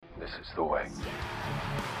is the way.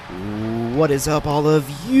 What is up, all of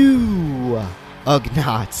you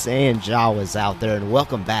Ugnaughts and Jawas out there, and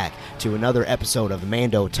welcome back to another episode of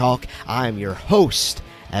Mando Talk. I'm your host,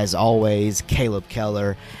 as always, Caleb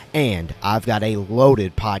Keller, and I've got a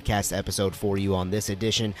loaded podcast episode for you on this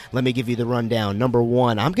edition. Let me give you the rundown. Number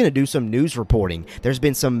one, I'm going to do some news reporting. There's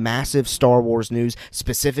been some massive Star Wars news,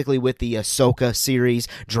 specifically with the Ahsoka series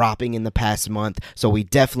dropping in the past month, so we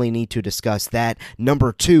definitely need to discuss that.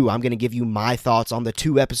 Number two, I'm going to give you my thoughts on the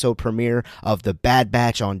 2-episode premiere of The Bad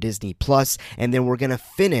Batch on Disney+, and then we're going to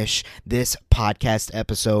finish this podcast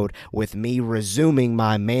episode with me resuming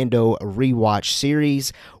my Mando Rewatch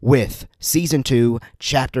series with Season 2,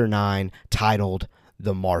 Chapter 9, titled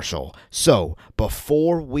The Marshal. So,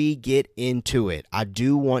 before we get into it, I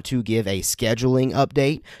do want to give a scheduling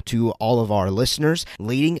update to all of our listeners.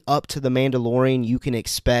 Leading up to The Mandalorian, you can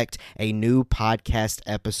expect a new podcast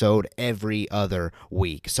episode every other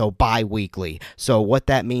week, so bi-weekly. So what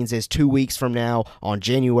that means is 2 weeks from now, on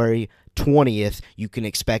January 20th, you can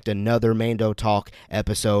expect another Mando Talk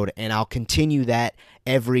episode, and I'll continue that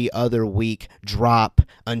every other week drop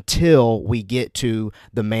until we get to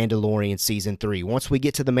The Mandalorian Season 3. Once we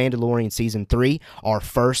get to The Mandalorian Season 3, our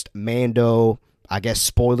first Mando,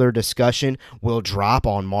 spoiler discussion will drop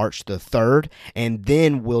on March the 3rd, and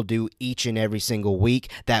then we'll do each and every single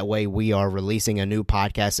week. That way we are releasing a new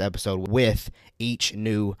podcast episode with each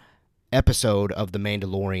new episode of The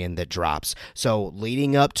Mandalorian that drops. So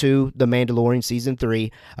leading up to The Mandalorian Season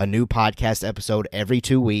 3, a new podcast episode every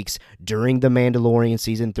 2 weeks. During The Mandalorian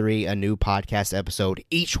Season 3, a new podcast episode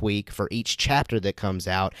each week for each chapter that comes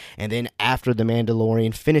out. And then after The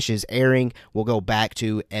Mandalorian finishes airing, we'll go back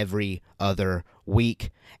to every other week.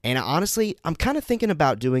 And honestly, I'm kind of thinking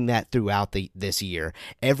about doing that throughout this year.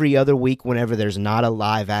 Every other week, whenever there's not a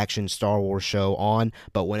live-action Star Wars show on,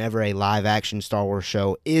 but whenever a live-action Star Wars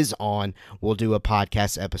show is on, we'll do a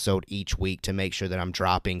podcast episode each week to make sure that I'm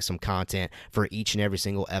dropping some content for each and every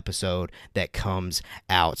single episode that comes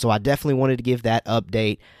out. So I definitely wanted to give that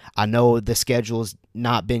update. I know the schedule's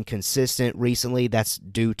not been consistent recently. That's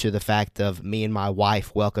due to the fact of me and my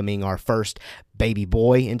wife welcoming our first baby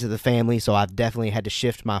boy into the family, so I've definitely had to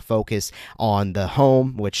shift my focus on the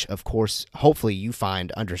home, which of course hopefully you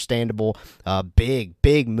find understandable.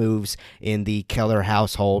 Big moves in the Keller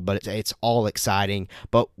household, but it's all exciting.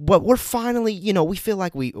 But we're finally, we feel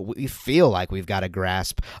like we've got a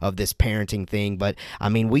grasp of this parenting thing. But I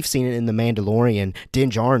mean, we've seen it in The Mandalorian. Din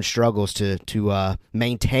Djarin struggles to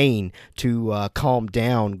maintain, to calm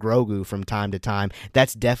down Grogu from time to time.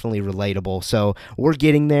 That's definitely relatable. So we're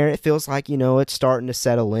getting there. It feels like, it's starting to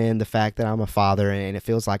settle in, the fact that I'm a father, and it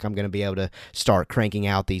feels like I'm going to be able to start cranking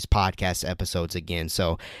out these podcast episodes again.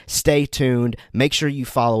 So stay tuned. Make sure you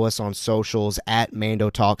follow us on socials at Mando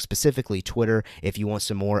Talk, specifically Twitter, if you want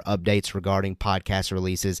some more updates regarding podcast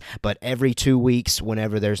releases. But every 2 weeks,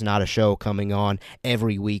 whenever there's not a show coming on,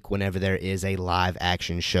 every week whenever there is a live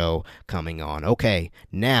action show coming on. Okay,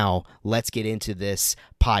 now let's get into this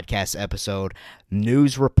podcast episode.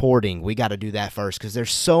 News reporting. We got to do that first because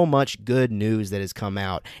there's so much good news that has come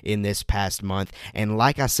out in this past month. And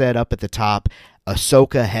like I said up at the top,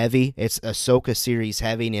 Ahsoka heavy. It's Ahsoka series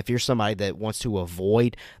heavy. And if you're somebody that wants to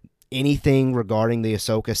avoid anything regarding the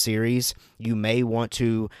Ahsoka series, you may want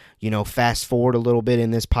to, fast forward a little bit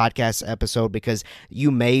in this podcast episode, because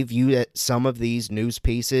you may view that some of these news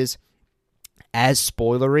pieces as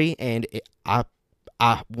spoilery, and I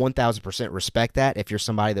 1000% respect that. If you're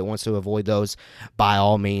somebody that wants to avoid those, by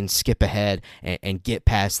all means, skip ahead and get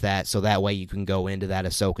past that, so that way you can go into that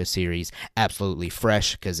Ahsoka series absolutely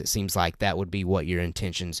fresh, because it seems like that would be what your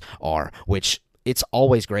intentions are, which it's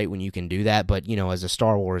always great when you can do that. But, as a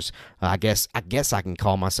Star Wars, I guess I can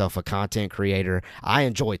call myself a content creator. I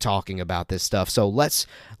enjoy talking about this stuff. So let's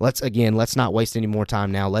not waste any more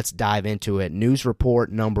time now. Let's dive into it. News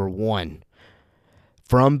report number 1.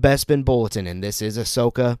 From Bespin Bulletin, and this is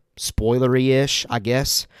Ahsoka, spoilery-ish, I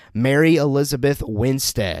guess. Mary Elizabeth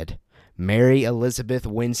Winstead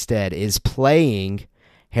is playing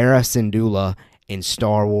Hera Syndulla in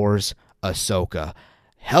Star Wars Ahsoka.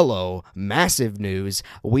 Hello, massive news.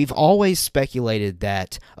 We've always speculated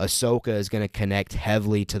that Ahsoka is going to connect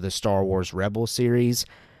heavily to the Star Wars Rebels series.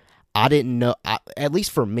 I didn't know, at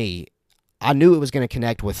least for me, I knew it was going to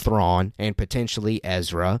connect with Thrawn and potentially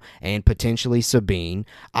Ezra and potentially Sabine.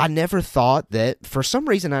 For some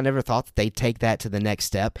reason, I never thought that they'd take that to the next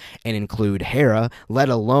step and include Hera, let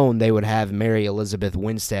alone they would have Mary Elizabeth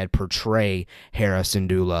Winstead portray Hera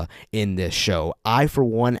Syndulla in this show. I, for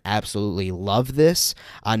one, absolutely love this.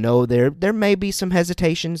 I know there may be some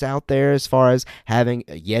hesitations out there as far as having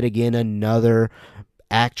yet again another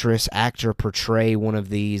actor portray one of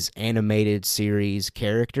these animated series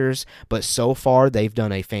characters, but so far they've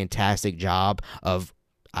done a fantastic job of,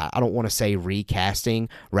 I don't want to say recasting,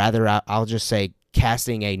 rather I'll just say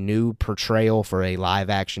casting a new portrayal for a live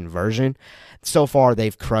action version. So far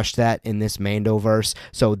they've crushed that in this Mandoverse,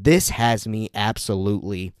 so this has me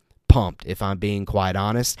absolutely pumped, if I'm being quite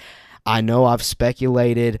honest. I know I've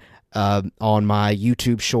speculated on my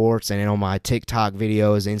YouTube shorts and on my TikTok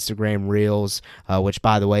videos, Instagram Reels, which,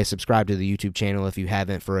 by the way, subscribe to the YouTube channel if you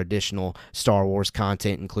haven't for additional Star Wars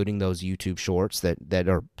content, including those YouTube shorts that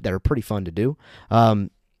are pretty fun to do.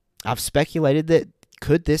 I've speculated that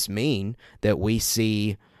could this mean that we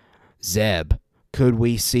see Zeb? Could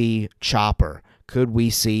we see Chopper? Could we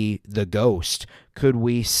see the Ghost? Could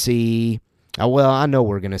we see... well, I know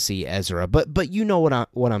we're going to see Ezra, but you know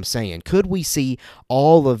what I'm saying. Could we see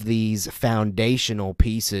all of these foundational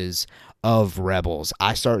pieces of Rebels?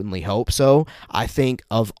 I certainly hope so. I think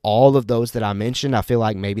of all of those that I mentioned, I feel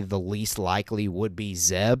like maybe the least likely would be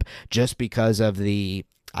Zeb, just because of the,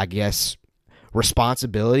 I guess,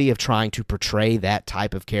 responsibility of trying to portray that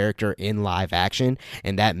type of character in live action,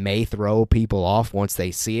 and that may throw people off once they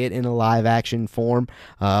see it in a live action form.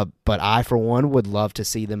 But I, for one, would love to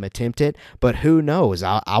see them attempt it. But who knows?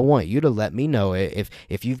 I want you to let me know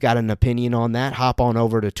if you've got an opinion on that. Hop on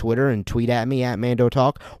over to Twitter and tweet at me at Mando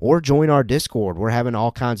Talk, or join our Discord. We're having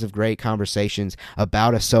all kinds of great conversations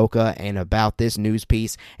about Ahsoka and about this news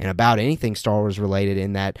piece and about anything Star Wars related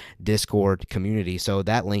in that Discord community. So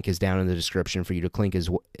that link is down in the description for you to click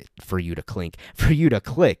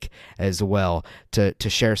as well to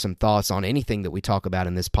share some thoughts on anything that we talk about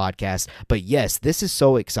in this podcast. But yes, this is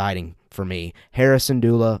so exciting for me. Hera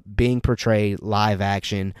Syndulla being portrayed live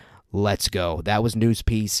action. Let's go. That was news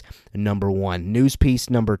piece number 1. News piece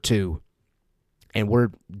number 2. And we're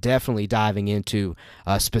definitely diving into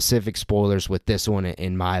specific spoilers with this one,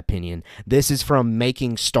 in my opinion. This is from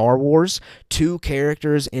Making Star Wars. 2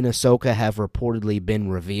 characters in Ahsoka have reportedly been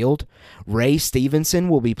revealed. Ray Stevenson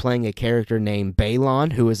will be playing a character named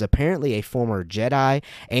Balon, who is apparently a former Jedi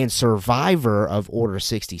and survivor of Order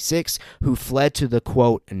 66, who fled to the,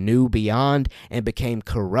 quote, New Beyond and became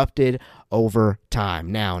corrupted over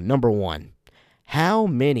time. Now, number 1. How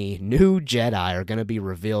many new Jedi are going to be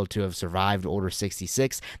revealed to have survived Order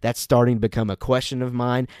 66? That's starting to become a question of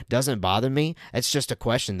mine. Doesn't bother me. It's just a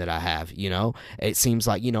question that I have, you know? It seems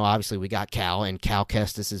like, you know, obviously we got Cal, and Cal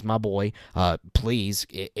Kestis is my boy. Please,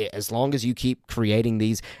 as long as you keep creating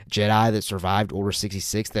these Jedi that survived Order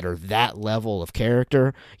 66 that are that level of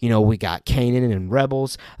character, you know, we got Kanan and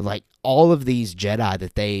Rebels, like all of these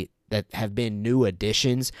Jedi that have been new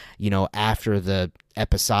additions, you know, after the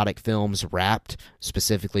episodic films wrapped,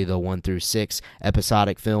 specifically the 1 through 6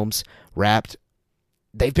 episodic films wrapped,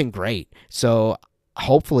 they've been great. So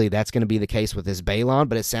hopefully that's going to be the case with this Balon,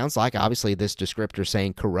 but it sounds like, obviously, this descriptor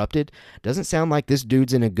saying corrupted doesn't sound like this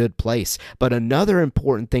dude's in a good place. But another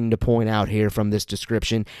important thing to point out here from this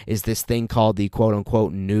description is this thing called the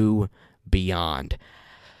quote-unquote New Beyond.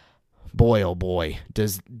 Boy, oh boy,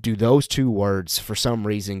 do those 2 words for some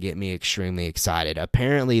reason get me extremely excited.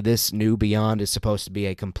 Apparently, this New Beyond is supposed to be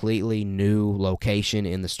a completely new location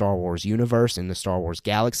in the Star Wars universe, in the Star Wars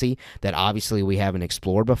galaxy, that obviously we haven't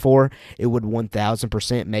explored before. It would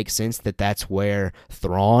 1000% make sense that that's where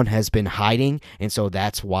Thrawn has been hiding, and so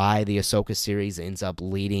that's why the Ahsoka series ends up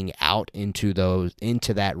leading out into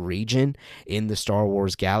that region in the Star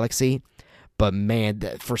Wars galaxy. But man,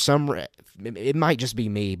 for it might just be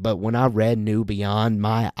me, but when I read New Beyond,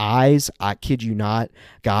 my eyes, I kid you not,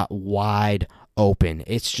 got wide open.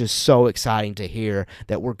 It's just so exciting to hear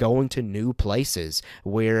that we're going to new places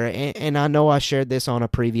and I know I shared this on a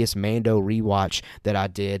previous Mando rewatch that I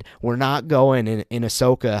did. We're not going in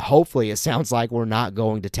Ahsoka. Hopefully it sounds like we're not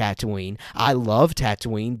going to Tatooine. I love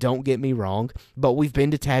Tatooine, don't get me wrong, but we've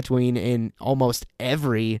been to Tatooine in almost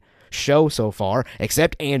every show so far,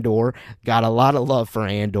 except Andor. Got a lot of love for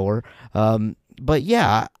Andor. But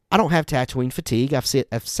yeah, I don't have Tatooine fatigue. I've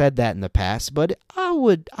said that in the past, but I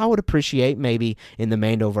would appreciate maybe in the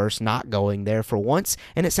Mandoverse not going there for once,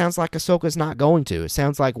 and it sounds like Ahsoka's not going to. It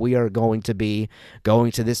sounds like we are going to be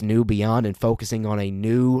going to this New Beyond and focusing on a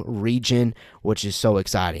new region, which is so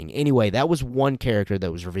exciting. Anyway, that was one character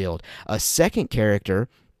that was revealed. A second character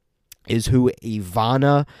is who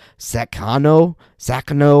Ivana Sakano.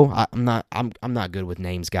 I'm not good with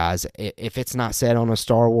names, guys. If it's not said on a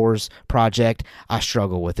Star Wars project, I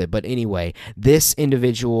struggle with it. But anyway, this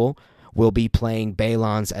individual will be playing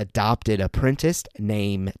Balon's adopted apprentice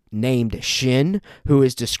named Shin, who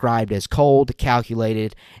is described as cold,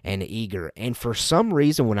 calculated, and eager. And for some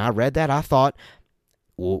reason, when I read that, I thought,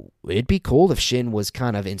 well, it'd be cool if Shin was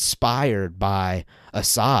kind of inspired by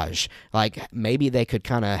Asajj. Like, maybe they could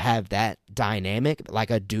kind of have that dynamic,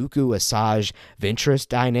 like a Dooku Asajj Ventress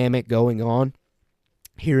dynamic going on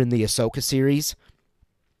here in the Ahsoka series.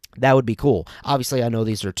 That would be cool. Obviously, I know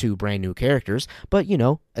these are two brand new characters, but,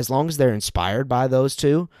 as long as they're inspired by those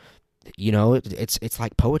two, it's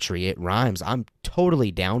like poetry. It rhymes. I'm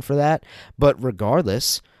totally down for that. But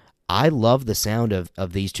regardless, I love the sound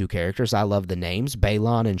of these two characters. I love the names.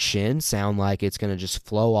 Baylon and Shin sound like it's going to just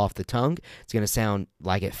flow off the tongue. It's going to sound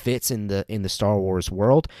like it fits in the Star Wars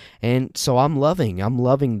world. And so I'm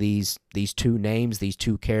loving these two names, these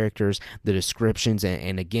two characters, the descriptions,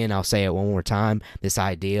 and again, I'll say it one more time, this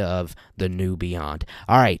idea of the new beyond.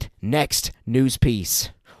 All right, next news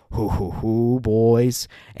piece. Boys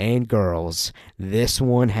and girls, this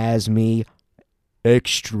one has me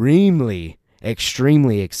extremely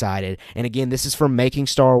excited. And again, this is from Making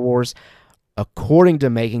Star Wars. According to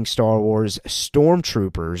Making Star Wars,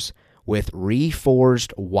 stormtroopers with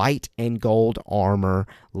reforged white and gold armor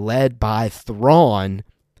led by Thrawn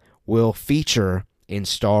will feature in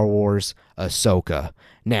Star Wars Ahsoka.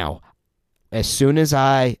 Now, as soon as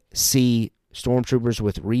I see stormtroopers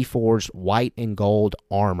with reforged white and gold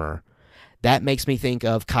armor, that makes me think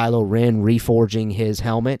of Kylo Ren reforging his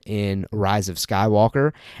helmet in Rise of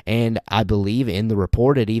Skywalker, and I believe in the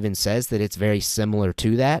report it even says that it's very similar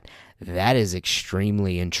to that. That is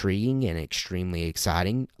extremely intriguing and extremely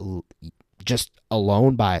exciting, just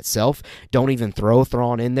alone by itself. Don't even throw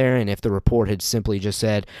Thrawn in there, and if the report had simply just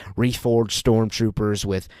said reforged stormtroopers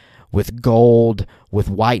with gold, with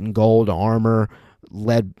white and gold armor,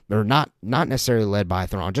 led, or not necessarily led by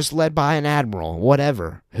Thrawn, just led by an admiral,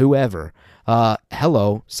 whatever, whoever.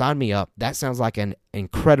 Hello, sign me up. That sounds like an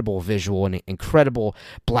incredible visual, an incredible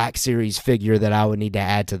Black Series figure that I would need to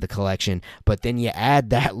add to the collection. But then you add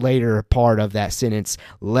that later part of that sentence,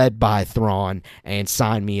 led by Thrawn, and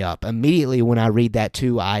sign me up. Immediately when I read that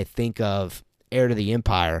too, I think of Heir to the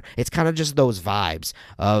Empire. It's kind of just those vibes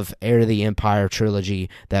of Heir to the Empire trilogy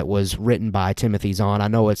that was written by Timothy Zahn. I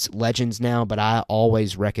know it's Legends now, but I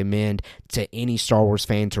always recommend to any Star Wars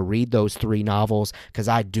fan to read those 3 novels, because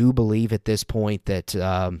I do believe at this point that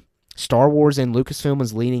Star Wars and Lucasfilm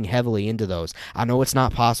is leaning heavily into those. I know it's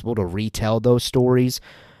not possible to retell those stories,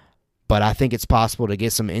 but I think it's possible to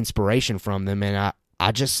get some inspiration from them, and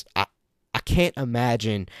I can't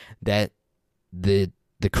imagine that the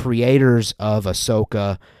creators of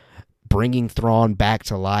Ahsoka bringing Thrawn back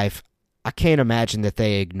to life, I can't imagine that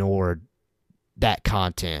they ignored that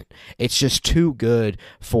content. It's just too good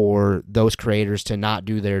for those creators to not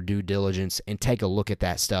do their due diligence and take a look at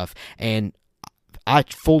that stuff. And I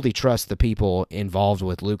fully trust the people involved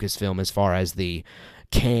with Lucasfilm as far as the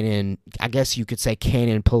canon, I guess you could say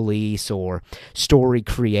canon police or story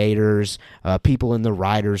creators, people in the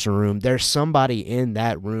writer's room. There's somebody in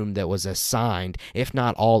that room that was assigned, if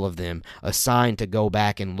not all of them, assigned to go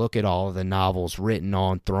back and look at all of the novels written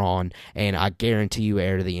on Thrawn, and I guarantee you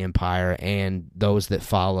Heir to the Empire and those that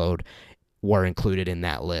followed were included in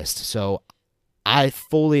that list. So I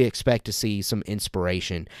fully expect to see some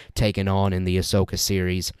inspiration taken on in the Ahsoka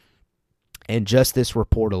series. And just this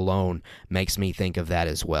report alone makes me think of that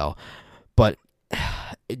as well. But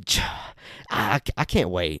I can't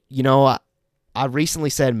wait. I recently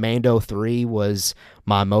said Mando 3 was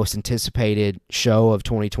my most anticipated show of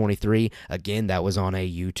 2023. Again, that was on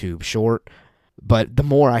a YouTube short. But the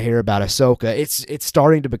more I hear about Ahsoka, it's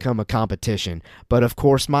starting to become a competition. But of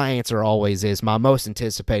course, my answer always is my most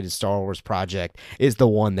anticipated Star Wars project is the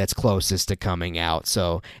one that's closest to coming out.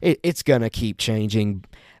 So it's going to keep changing.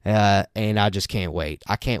 And I just can't wait.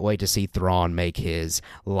 I can't wait to see Thrawn make his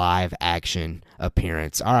live action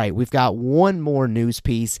appearance. All right, we've got one more news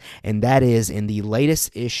piece, and that is in the latest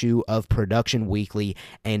issue of Production Weekly,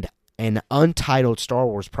 and an untitled Star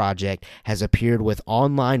Wars project has appeared with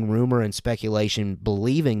online rumor and speculation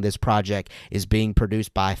believing this project is being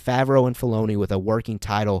produced by Favreau and Filoni with a working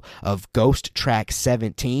title of Ghost Track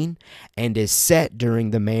 17 and is set during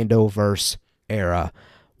the Mandoverse era.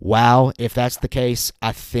 Wow, if that's the case,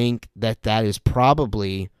 I think that is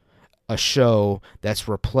probably a show that's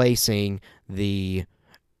replacing the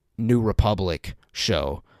New Republic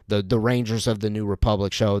show, the Rangers of the New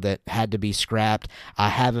Republic show that had to be scrapped. I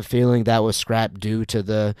have a feeling that was scrapped due to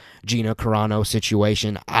the Gina Carano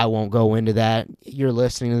situation. I won't go into that. You're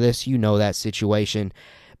listening to this, you know that situation.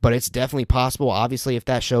 But it's definitely possible. Obviously, if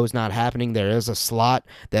that show is not happening, there is a slot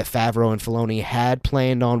that Favreau and Filoni had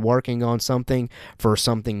planned on working on something for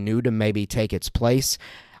something new to maybe take its place.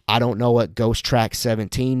 I don't know what Ghost Track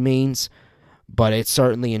 17 means, but it's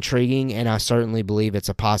certainly intriguing, and I certainly believe it's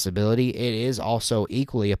a possibility. It is also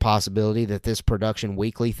equally a possibility that this Production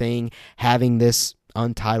Weekly thing, having this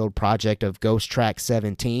untitled project of Ghost Track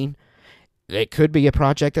 17, it could be a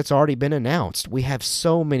project that's already been announced. We have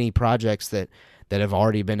so many projects that have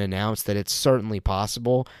already been announced that it's certainly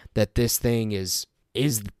possible that this thing is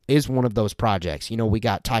one of those projects. You know, we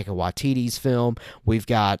got Taika Waititi's film, we've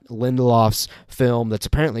got Lindelof's film that's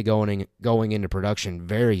apparently going into production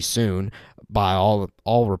very soon by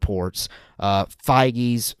all reports.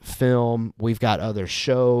 Feige's film, we've got other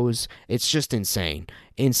shows. It's just insane.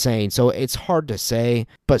 So it's hard to say,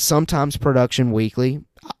 but sometimes Production Weekly,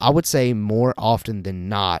 I would say more often than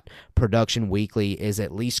not, Production Weekly is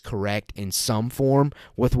at least correct in some form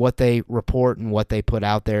with what they report and what they put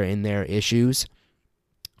out there in their issues.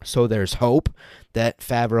 So there's hope that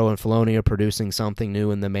Favreau and Filoni are producing something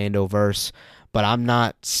new in the Mandoverse, but I'm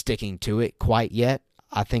not sticking to it quite yet.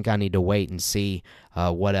 I think I need to wait and see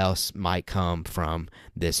what else might come from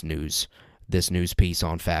this news piece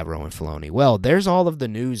on Favreau and Filoni. Well, there's all of the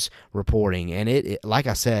news reporting, and it like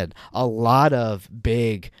I said, a lot of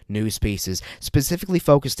big news pieces, specifically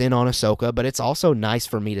focused in on Ahsoka, but it's also nice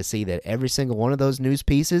for me to see that every single one of those news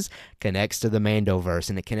pieces connects to the Mandoverse,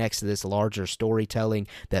 and it connects to this larger storytelling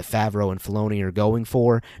that Favreau and Filoni are going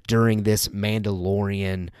for during this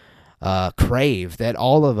Mandalorian crave that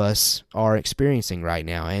all of us are experiencing right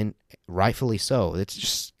now, and rightfully so. It's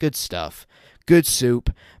just good stuff. Good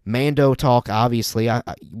soup. Mando talk, obviously.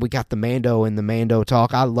 We got the Mando in the Mando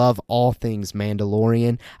talk. I love all things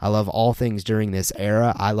Mandalorian. I love all things during this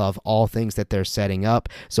era. I love all things that they're setting up.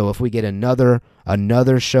 So if we get another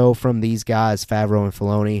show from these guys, Favreau and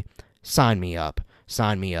Filoni, sign me up.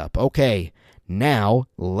 Sign me up. Okay, now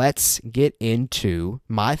let's get into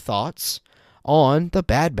my thoughts on the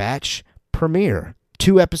Bad Batch premiere.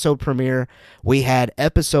 2-episode premiere. We had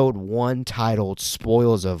episode 1 titled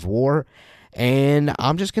Spoils of War. And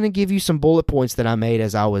I'm just going to give you some bullet points that I made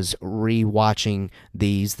as I was rewatching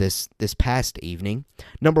this past evening.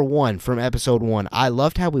 Number 1, from episode 1, I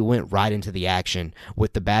loved how we went right into the action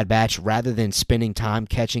with the Bad Batch rather than spending time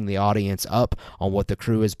catching the audience up on what the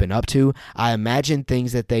crew has been up to. I imagine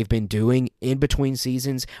things that they've been doing in between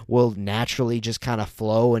seasons will naturally just kind of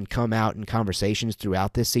flow and come out in conversations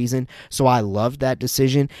throughout this season. So I loved that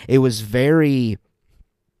decision. It was very,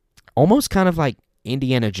 almost kind of like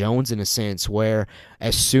Indiana Jones in a sense, where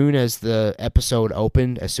as soon as the episode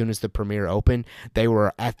opened, as soon as the premiere opened, they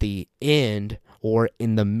were at the end or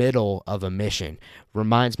in the middle of a mission.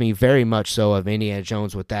 Reminds me very much so of Indiana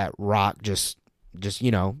Jones with that rock just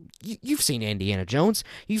you know, you've seen Indiana Jones.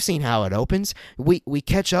 You've seen how it opens. We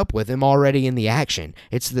catch up with him already in the action.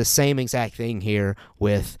 It's the same exact thing here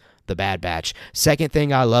with the Bad Batch. Second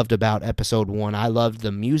thing I loved about episode 1, I loved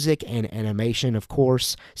the music and animation, of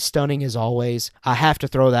course. Stunning as always. I have to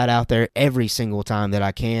throw that out there every single time that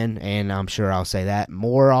I can, and I'm sure I'll say that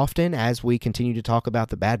more often as we continue to talk about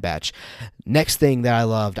the Bad Batch. Next thing that I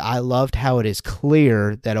loved how it is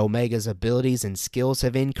clear that Omega's abilities and skills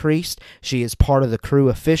have increased. She is part of the crew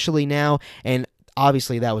officially now, and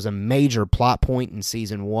obviously, that was a major plot point in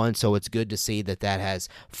Season 1, so it's good to see that has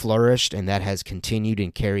flourished and that has continued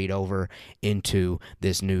and carried over into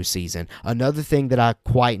this new season. Another thing that I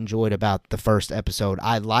quite enjoyed about the first episode,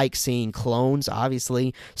 I like seeing clones,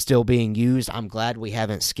 obviously, still being used. I'm glad we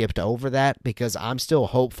haven't skipped over that because I'm still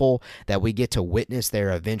hopeful that we get to witness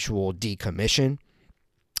their eventual decommission.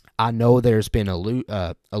 I know there's been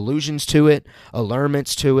allusions to it,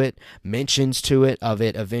 allurements to it, mentions to it of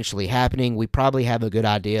it eventually happening. We probably have a good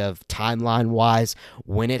idea of timeline-wise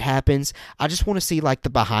when it happens. I just want to see like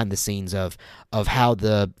the behind the scenes of how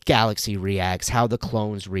the galaxy reacts, how the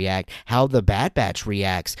clones react, how the Bad Batch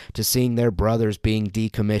reacts to seeing their brothers being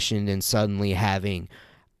decommissioned and suddenly having,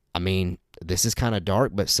 I mean, this is kind of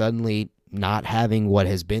dark, but suddenly not having what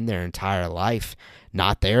has been their entire life,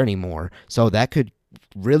 not there anymore. So that could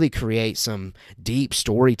really create some deep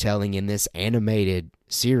storytelling in this animated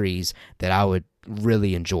series that I would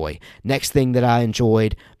really enjoy. Next thing that I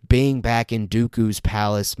enjoyed, being back in Dooku's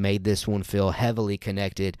palace made this one feel heavily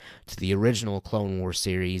connected to the original Clone Wars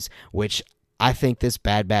series, which I think this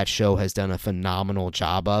Bad Batch show has done a phenomenal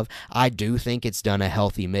job of. I do think it's done a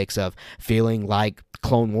healthy mix of feeling like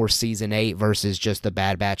Clone Wars Season 8 versus just the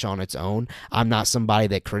Bad Batch on its own. I'm not somebody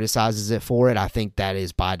that criticizes it for it. I think that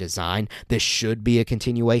is by design. This should be a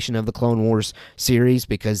continuation of the Clone Wars series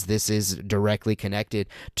because this is directly connected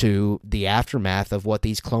to the aftermath of what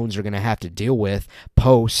these clones are going to have to deal with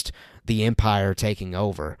post the Empire taking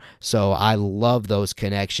over. So I love those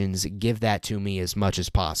connections. Give that to me as much as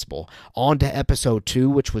possible. On to episode 2,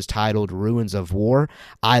 which was titled Ruins of War.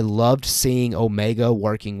 I loved seeing Omega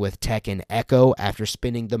working with Tech and Echo after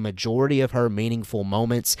spending the majority of her meaningful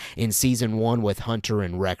moments in season 1 with Hunter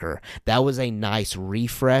and Wrecker. That was a nice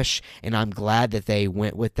refresh, and I'm glad that they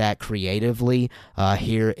went with that creatively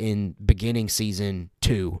here in beginning season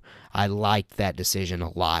 2. I liked that decision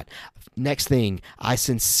a lot. Next thing, I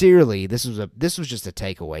sincerely, this was just a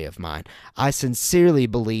takeaway of mine. I sincerely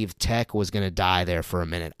believed Tech was going to die there for a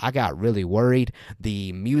minute. I got really worried.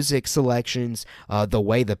 The music selections, the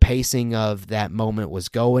way the pacing of that moment was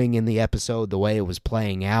going in the episode, the way it was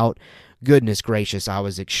playing out. Goodness gracious, I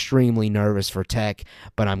was extremely nervous for Tech,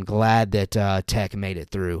 but I'm glad that Tech made it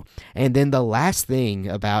through. And then the last thing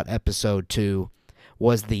about episode 2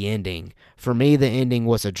 was the ending. For me, the ending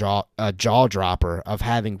was a jaw dropper of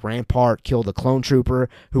having Rampart kill the clone trooper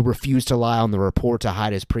who refused to lie on the report to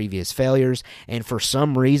hide his previous failures. And for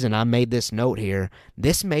some reason, I made this note here.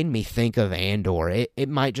 This made me think of Andor. It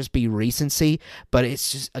might just be recency, but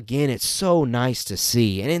it's just, again, it's so nice to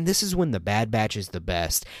see. And this is when the Bad Batch is the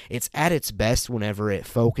best. It's at its best whenever it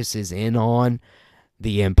focuses in on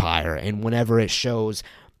the Empire and whenever it shows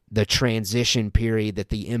the transition period that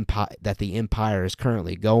the Empire is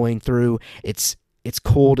currently going through. It's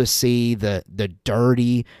cool to see the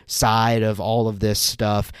dirty side of all of this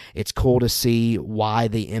stuff. It's cool to see why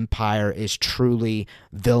the Empire is truly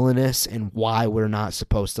villainous and why we're not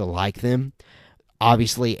supposed to like them.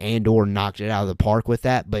 Obviously, Andor knocked it out of the park with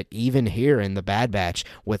that, but even here in the Bad Batch,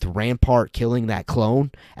 with Rampart killing that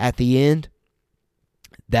clone at the end,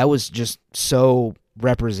 that was just so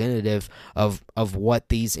representative of what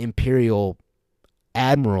these Imperial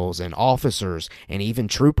admirals and officers and even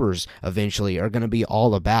troopers eventually are going to be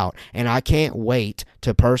all about. And I can't wait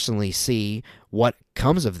to personally see what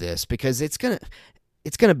comes of this, because it's going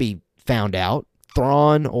to be found out.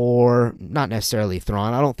 Thrawn, or not necessarily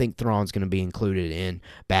Thrawn. I don't think Thrawn's going to be included in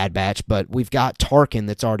Bad Batch, but we've got Tarkin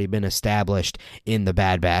that's already been established in the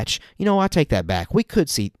Bad Batch. I take that back. We could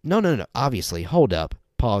see... No. Obviously, hold up.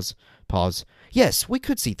 Pause. Yes, we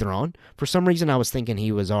could see Thrawn. For some reason, I was thinking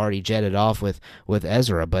he was already jetted off with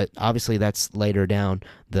Ezra, but obviously that's later down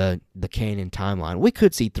the canon timeline. We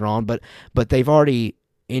could see Thrawn, but they've already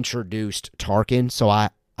introduced Tarkin, so I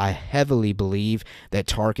heavily believe that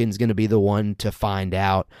Tarkin's going to be the one to find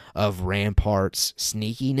out of Rampart's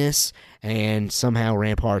sneakiness, and somehow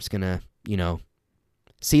Rampart's going to,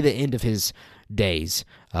 see the end of his days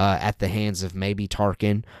at the hands of maybe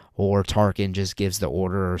Tarkin, or Tarkin just gives the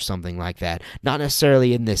order or something like that. Not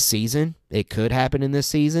necessarily in this season. It could happen in this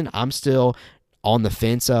season. I'm still on the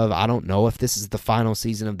fence of, I don't know if this is the final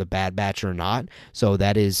season of the Bad Batch or not, so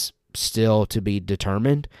that is still to be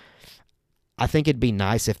determined. I think it'd be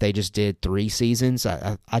nice if they just did 3 seasons.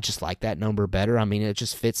 I just like that number better. I mean, it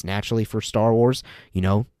just fits naturally for Star Wars.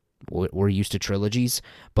 We're used to trilogies,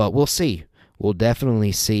 but we'll see. We'll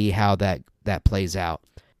definitely see how that plays out.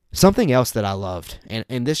 Something else that I loved,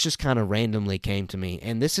 and this just kind of randomly came to me,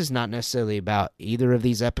 and this is not necessarily about either of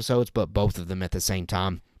these episodes, but both of them at the same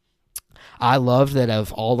time. I loved that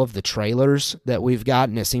of all of the trailers that we've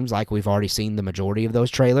gotten, it seems like we've already seen the majority of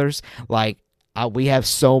those trailers. We have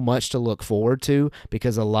so much to look forward to,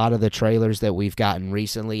 because a lot of the trailers that we've gotten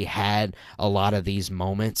recently had a lot of these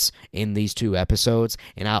moments in these 2 episodes,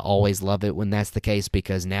 and I always love it when that's the case,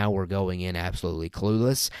 because now we're going in absolutely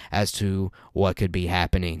clueless as to what could be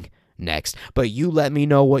happening next. But you let me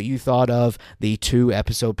know what you thought of the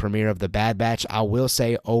 2-episode premiere of The Bad Batch. I will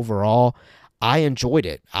say overall, I enjoyed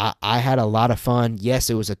it. I had a lot of fun.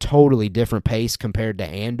 Yes, it was a totally different pace compared to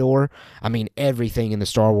Andor. I mean, everything in the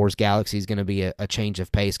Star Wars galaxy is going to be a change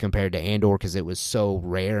of pace compared to Andor, because it was so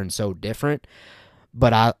rare and so different.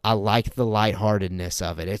 But I like the lightheartedness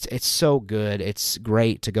of it. It's so good. It's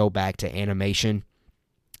great to go back to animation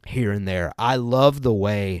here and there. I love the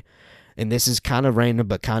way, and this is kind of random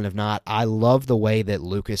but kind of not, I love the way that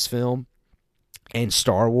Lucasfilm and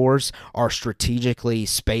Star Wars are strategically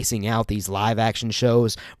spacing out these live-action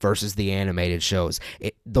shows versus the animated shows.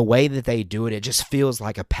 The way that they do it, it just feels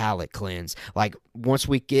like a palate cleanse. Like, once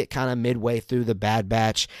we get kind of midway through the Bad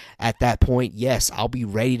Batch, at that point, yes, I'll be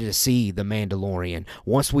ready to see The Mandalorian.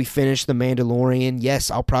 Once we finish The Mandalorian,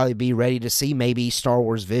 yes, I'll probably be ready to see maybe Star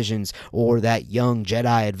Wars Visions or that Young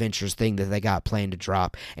Jedi Adventures thing that they got planned to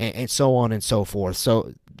drop, and so on and so forth.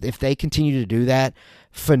 So if they continue to do that,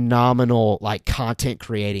 phenomenal like content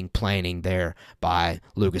creating planning there by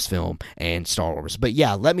Lucasfilm and Star Wars. But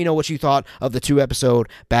yeah, let me know what you thought of the 2-episode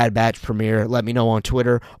Bad Batch premiere. Let me know on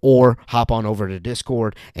Twitter or hop on over to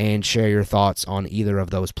Discord and share your thoughts on either of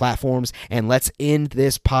those platforms. And let's end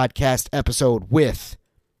this podcast episode with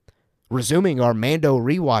resuming our Mando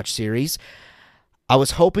rewatch series. I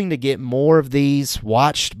was hoping to get more of these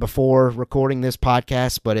watched before recording this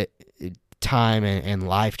podcast, but time and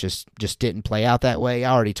life just didn't play out that way.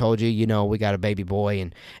 I already told you, we got a baby boy,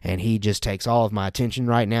 and he just takes all of my attention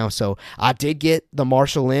right now. So I did get the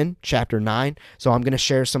Marshall in Chapter 9, so I'm going to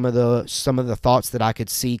share some of the thoughts that I could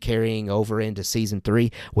see carrying over into Season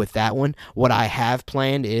 3 with that one. What I have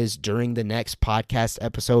planned is during the next podcast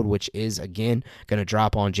episode, which is, again, going to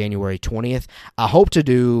drop on January 20th, I hope to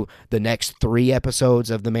do the next 3 episodes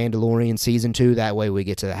of The Mandalorian Season 2. That way we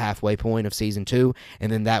get to the halfway point of Season 2,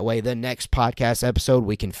 and then that way the next podcast episode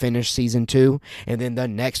we can finish Season 2, and then the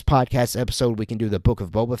next podcast episode we can do the Book of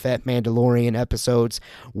Boba Fett Mandalorian episodes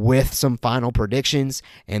with some final predictions,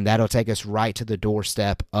 and that'll take us right to the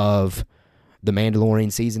doorstep of the Mandalorian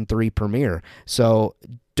Season 3 premiere. So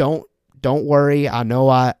don't worry. I know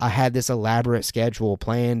I had this elaborate schedule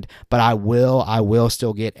planned, but I will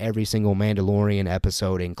still get every single Mandalorian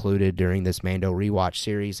episode included during this Mando rewatch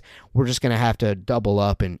series. We're just going to have to double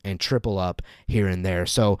up and triple up here and there.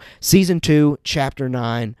 So Season 2, Chapter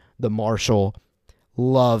 9, The Marshal.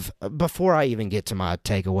 Love, before I even get to my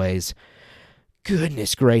takeaways,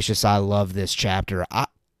 goodness gracious, I love this chapter.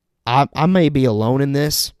 I may be alone in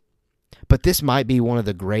this, but this might be one of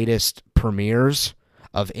the greatest premieres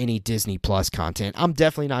of any Disney Plus content. I'm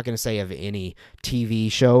definitely not going to say of any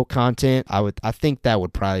TV show content. I think that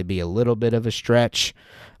would probably be a little bit of a stretch.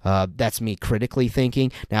 That's me critically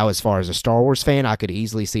thinking. Now, as far as a Star Wars fan, I could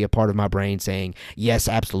easily see a part of my brain saying, yes,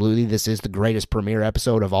 absolutely, this is the greatest premiere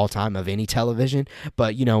episode of all time of any television.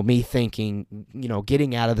 But, me thinking,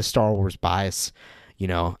 getting out of the Star Wars bias,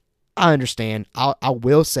 I understand. I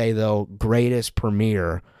will say, though, greatest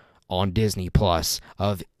premiere on Disney Plus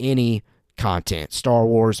of any content, Star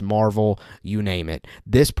Wars, Marvel, you name it.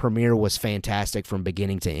 This premiere was fantastic from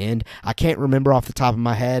beginning to end. I can't remember off the top of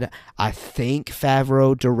my head. I think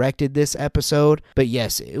Favreau directed this episode, but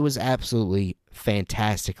yes, it was absolutely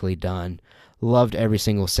fantastically done. Loved every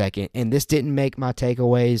single second, and this didn't make my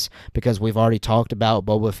takeaways because we've already talked about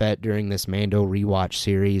Boba Fett during this Mando rewatch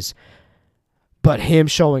series, but him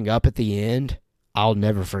showing up at the end, I'll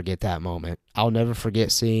never forget that moment. I'll never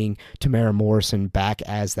forget seeing Tamara Morrison back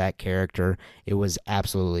as that character. It was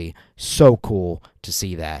absolutely so cool to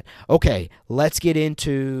see that. Okay, let's get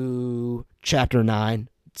into Chapter 9,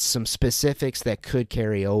 some specifics that could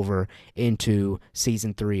carry over into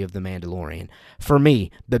Season 3 of The Mandalorian. For me,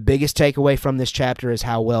 the biggest takeaway from this chapter is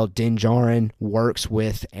how well Din Djarin works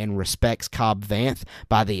with and respects Cobb Vanth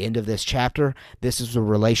by the end of this chapter. This is a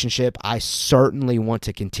relationship I certainly want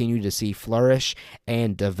to continue to see flourish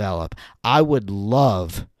and develop. I would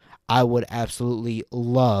absolutely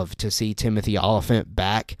love to see Timothy Olyphant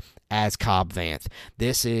back as Cobb Vanth.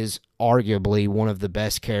 This is arguably one of the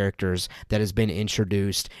best characters that has been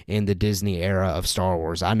introduced in the Disney era of Star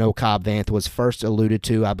Wars. I know Cobb Vanth was first alluded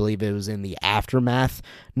to, I believe it was in the Aftermath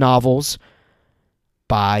novels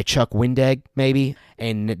by Chuck Wendig, maybe,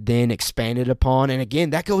 and then expanded upon. And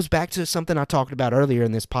again, that goes back to something I talked about earlier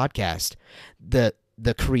in this podcast.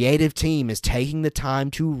 The creative team is taking the time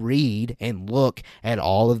to read and look at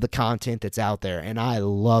all of the content that's out there, and I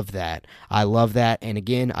love that. And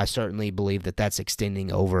again, I certainly believe that that's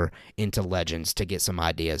extending over into Legends to get some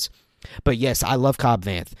ideas. But yes, I love Cobb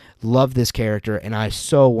Vanth. Love this character, and I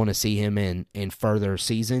so want to see him in further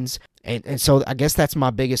seasons. And so I guess that's my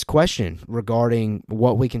biggest question regarding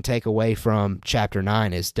what we can take away from Chapter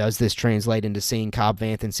 9 is, does this translate into seeing Cobb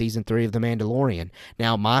Vanth in Season 3 of The Mandalorian?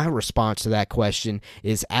 Now, my response to that question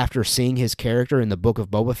is, after seeing his character in the Book of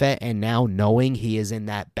Boba Fett and now knowing he is in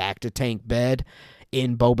that back-to-tank bed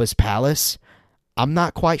in Boba's palace, I'm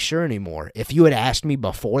not quite sure anymore. If you had asked me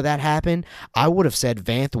before that happened, I would have said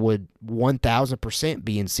Vanth would 1,000%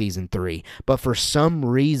 be in Season 3. But for some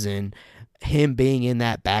reason, him being in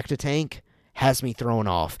that back-to-tank has me thrown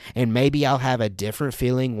off. And maybe I'll have a different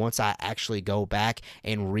feeling once I actually go back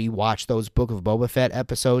and rewatch those Book of Boba Fett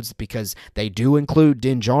episodes, because they do include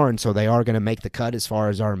Din Djarin, so they are going to make the cut as far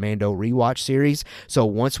as our Mando rewatch series. So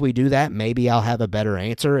once we do that, maybe I'll have a better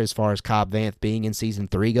answer as far as Cobb Vanth being in Season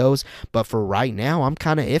 3 goes. But for right now, I'm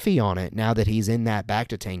kind of iffy on it now that he's in that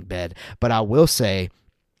back-to-tank bed. But I will say,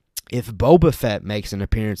 if Boba Fett makes an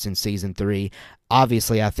appearance in Season 3,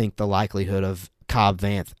 obviously I think the likelihood of Cobb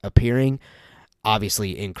Vanth appearing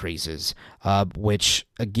obviously increases, which,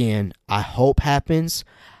 again, I hope happens.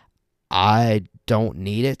 I don't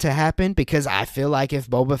need it to happen, because I feel like if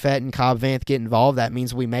Boba Fett and Cobb Vanth get involved, that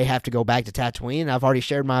means we may have to go back to Tatooine. I've already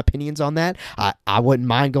shared my opinions on that. I wouldn't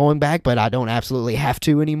mind going back, but I don't absolutely have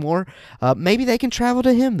to anymore. Maybe they can travel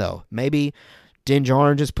to him, though. Maybe Din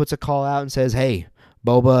Djarin just puts a call out and says, hey,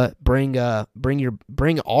 Boba, bring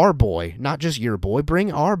our boy, not just your boy,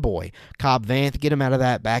 bring our boy, Cobb Vanth, get him out of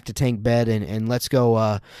that back to tank bed, and let's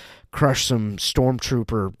go crush some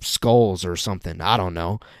stormtrooper skulls or something. I don't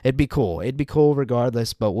know. It'd be cool. It'd be cool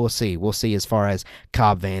regardless, but we'll see. We'll see as far as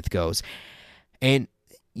Cobb Vanth goes. And,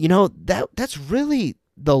 that's really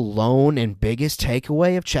the lone and biggest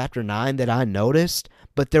takeaway of Chapter 9 that I noticed,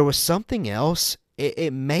 but there was something else.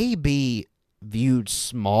 It may be viewed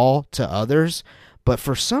small to others, but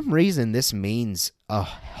for some reason this means a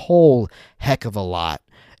whole heck of a lot.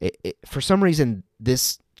 For some reason,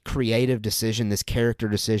 this creative decision, this character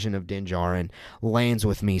decision of Din Djarin lands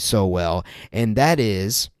with me so well, and that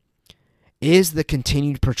is the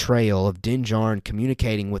continued portrayal of Din Djarin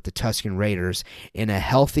communicating with the Tusken Raiders in a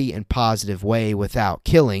healthy and positive way without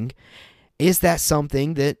killing. Is that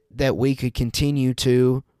something that we could continue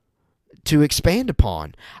to expand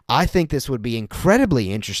upon? I think this would be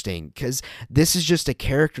incredibly interesting, because this is just a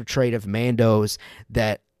character trait of Mando's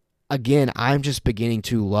that, again, I'm just beginning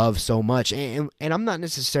to love so much. And I'm not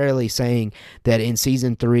necessarily saying that in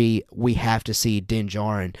Season 3 we have to see Din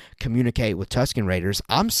Djarin communicate with Tusken Raiders.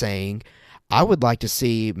 I'm saying I would like to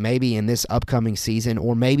see, maybe in this upcoming season,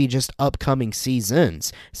 or maybe just upcoming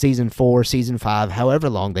seasons, Season 4, Season 5, however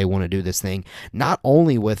long they want to do this thing, not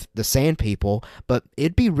only with the Sand People, but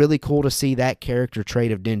it'd be really cool to see that character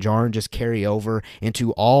trait of Din Djarin just carry over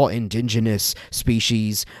into all indigenous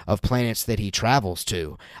species of planets that he travels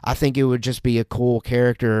to. I think it would just be a cool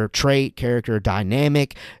character trait, character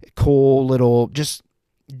dynamic, cool little just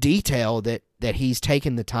detail that he's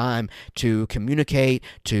taken the time to communicate,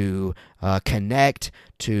 to connect,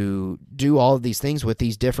 to do all of these things with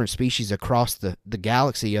these different species across the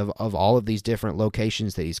galaxy of all of these different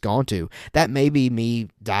locations that he's gone to. That may be me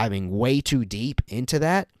diving way too deep into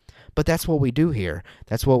that, but that's what we do here.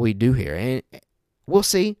 That's what we do here. And we'll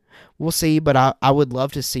see. We'll see, but I would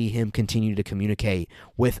love to see him continue to communicate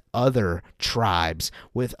with other tribes,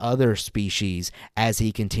 with other species as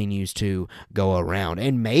he continues to go around.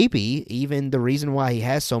 And maybe even the reason why he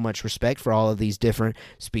has so much respect for all of these different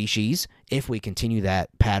species, if we continue that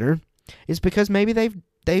pattern, is because maybe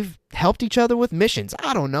they've helped each other with missions.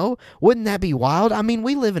 I don't know. Wouldn't that be wild? I mean,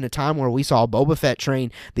 we live in a time where we saw Boba Fett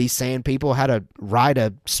train these Sand People how to ride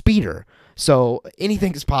a speeder. So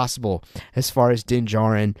anything is possible as far as Din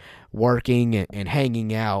Djarin working and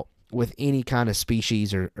hanging out with any kind of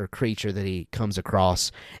species or creature that he comes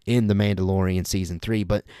across in The Mandalorian Season 3.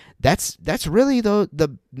 But that's really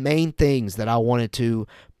the main things that I wanted to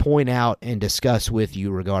point out and discuss with you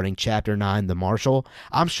regarding Chapter 9, The Marshal.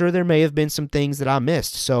 I'm sure there may have been some things that I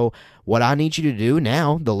missed. So what I need you to do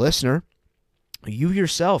now, the listener, you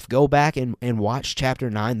yourself go back and watch Chapter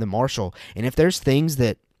 9, The Marshal. And if there's things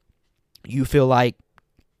that you feel like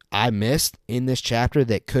I missed in this chapter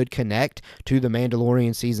that could connect to The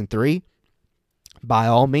Mandalorian Season 3, by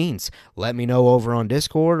all means, let me know over on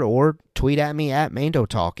Discord or tweet at me at Mando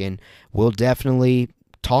Talk, and we'll definitely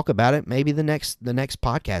talk about it maybe the next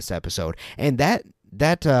podcast episode. And that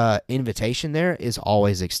invitation there is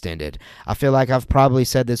always extended. I feel like I've probably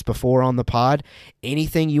said this before on the pod.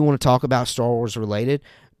 Anything you want to talk about Star Wars related,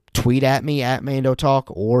 tweet at me at Mando Talk,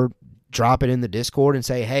 or drop it in the Discord and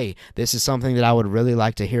say, hey, this is something that I would really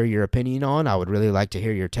like to hear your opinion on. I would really like to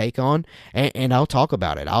hear your take on, and I'll talk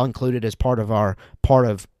about it. I'll include it as part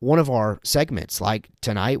of one of our segments. Like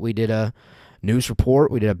tonight, we did a news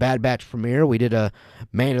report, we did a Bad Batch premiere, we did a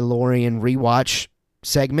Mandalorian rewatch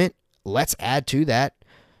segment. Let's add to that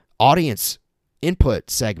audience input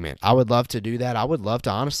segment. I would love to do that. I would love to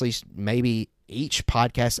honestly maybe each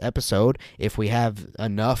podcast episode, if we have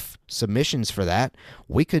enough submissions for that,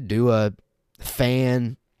 we could do a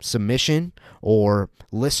fan submission or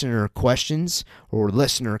listener questions or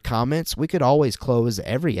listener comments. We could always close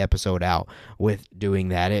every episode out with doing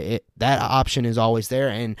that. That option is always there.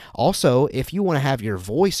 And also, if you want to have your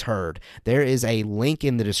voice heard, there is a link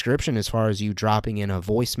in the description as far as you dropping in a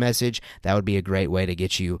voice message. That would be a great way to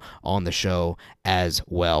get you on the show as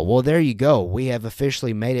well. Well, there you go. We have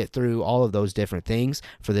officially made it through all of those different things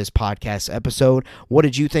for this podcast episode. What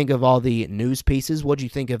did you think of all the news pieces? What did you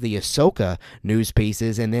think of the Ahsoka news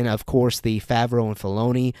pieces? And And then, of course, the Favreau and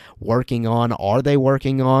Filoni are they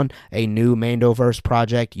working on a new Mandoverse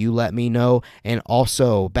project? You let me know. And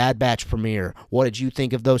also, Bad Batch premiere. What did you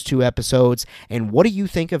think of those 2 episodes? And what do you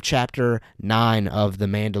think of Chapter 9 of The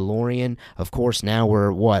Mandalorian? Of course, now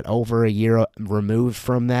we're, over a year removed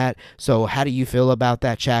from that. So how do you feel about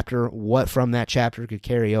that chapter? What from that chapter could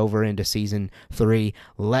carry over into Season 3?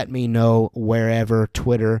 Let me know wherever,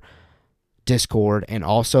 Twitter, Discord, and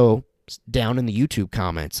also down in the YouTube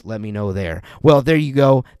comments. Let me know there. Well, there you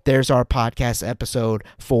go. There's our podcast episode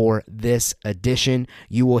for this edition.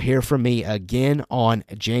 You will hear from me again on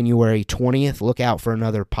January 20th. Look out for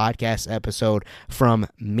another podcast episode from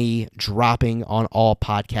me dropping on all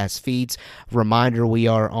podcast feeds. Reminder, we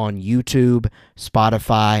are on YouTube,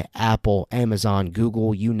 Spotify, Apple, Amazon,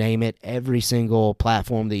 Google, you name it. Every single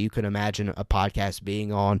platform that you can imagine a podcast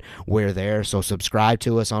being on, we're there. So subscribe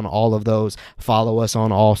to us on all of those. Follow us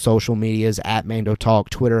on all social medias at Mando Talk,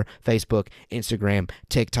 Twitter, Facebook, Instagram,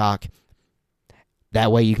 TikTok.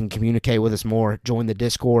 That way you can communicate with us more. Join the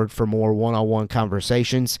Discord for more one-on-one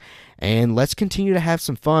conversations. And let's continue to have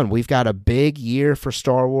some fun. We've got a big year for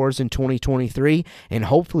Star Wars in 2023, and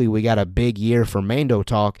hopefully we got a big year for Mando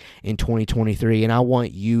Talk in 2023, and I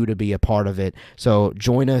want you to be a part of it. So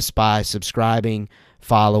join us by subscribing,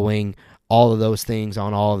 following, all of those things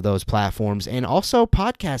on all of those platforms. And also,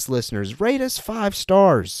 podcast listeners, rate us 5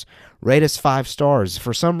 stars. Rate us 5 stars.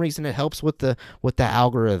 For some reason, it helps with the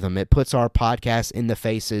algorithm. It puts our podcast in the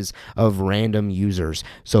faces of random users.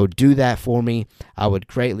 So do that for me. I would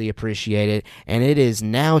greatly appreciate it. And it is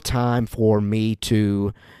now time for me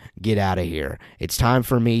to get out of here. It's time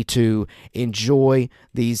for me to enjoy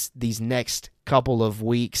these next couple of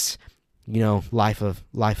weeks. Life of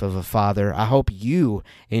a father. I hope you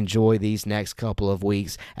enjoy these next couple of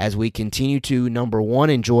weeks as we continue to, number 1,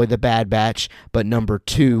 enjoy the Bad Batch, but number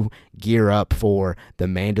 2, gear up for The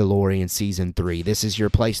Mandalorian Season 3. This is your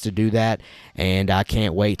place to do that, and I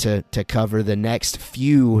can't wait to cover the next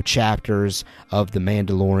few chapters of The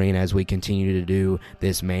Mandalorian as we continue to do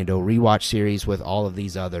this Mando Rewatch series with all of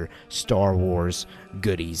these other Star Wars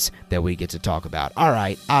goodies that we get to talk about. All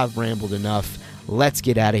right, I've rambled enough. Let's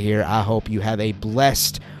get out of here. I hope you have a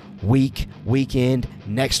blessed week, weekend,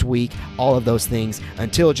 next week, all of those things.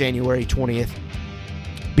 Until January 20th,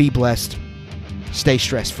 be blessed, stay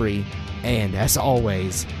stress-free, and as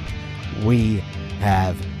always, we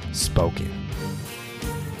have spoken.